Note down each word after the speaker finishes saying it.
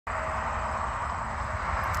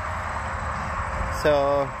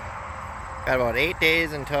So, got about 8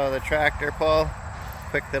 days until the tractor pull.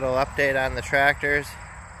 Quick little update on the tractors.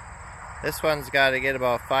 This one's got to get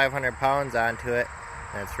about 500 pounds onto it,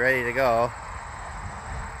 and it's ready to go.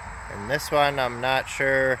 And this one, I'm not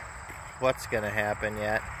sure what's going to happen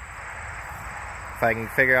yet. If I can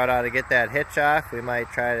figure out how to get that hitch off, we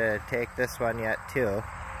might try to take this one yet too.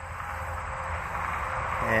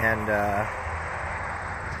 And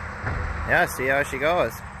yeah, see how she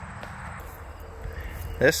goes.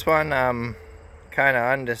 This one, I'm kind of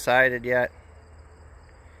undecided yet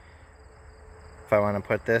if I want to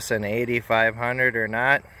put this in 8500 or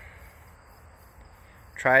not.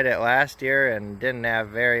 Tried it last year and didn't have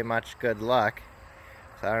very much good luck,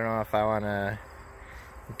 so I don't know if I want to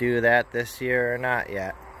do that this year or not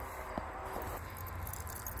yet.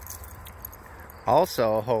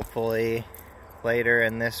 Also, hopefully later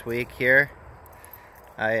in this week here,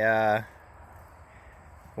 I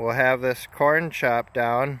will have this corn chopped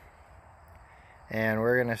down, and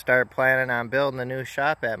we're gonna start planning on building a new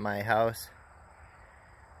shop at my house.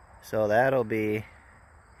 So that'll be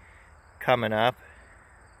coming up,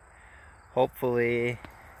 hopefully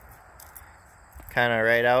kind of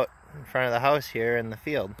right out in front of the house here in the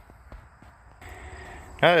field.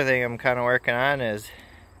 Another thing I'm kind of working on is,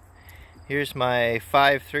 here's my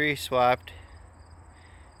 5.3 swapped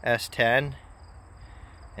S10,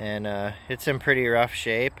 and it's in pretty rough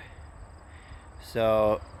shape.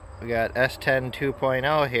 So we got S10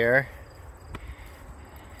 2.0 here.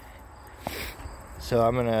 So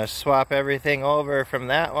I'm gonna swap everything over from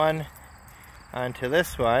that one onto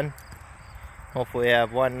this one. Hopefully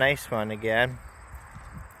have one nice one again.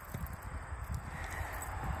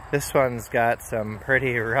 This one's got some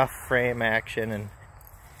pretty rough frame action, and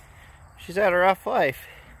she's had a rough life.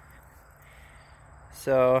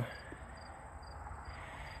 So,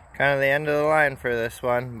 kind of the end of the line for this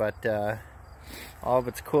one, but all of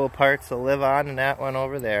its cool parts will live on in that one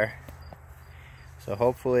over there. So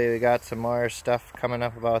hopefully we got some more stuff coming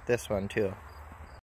up about this one too.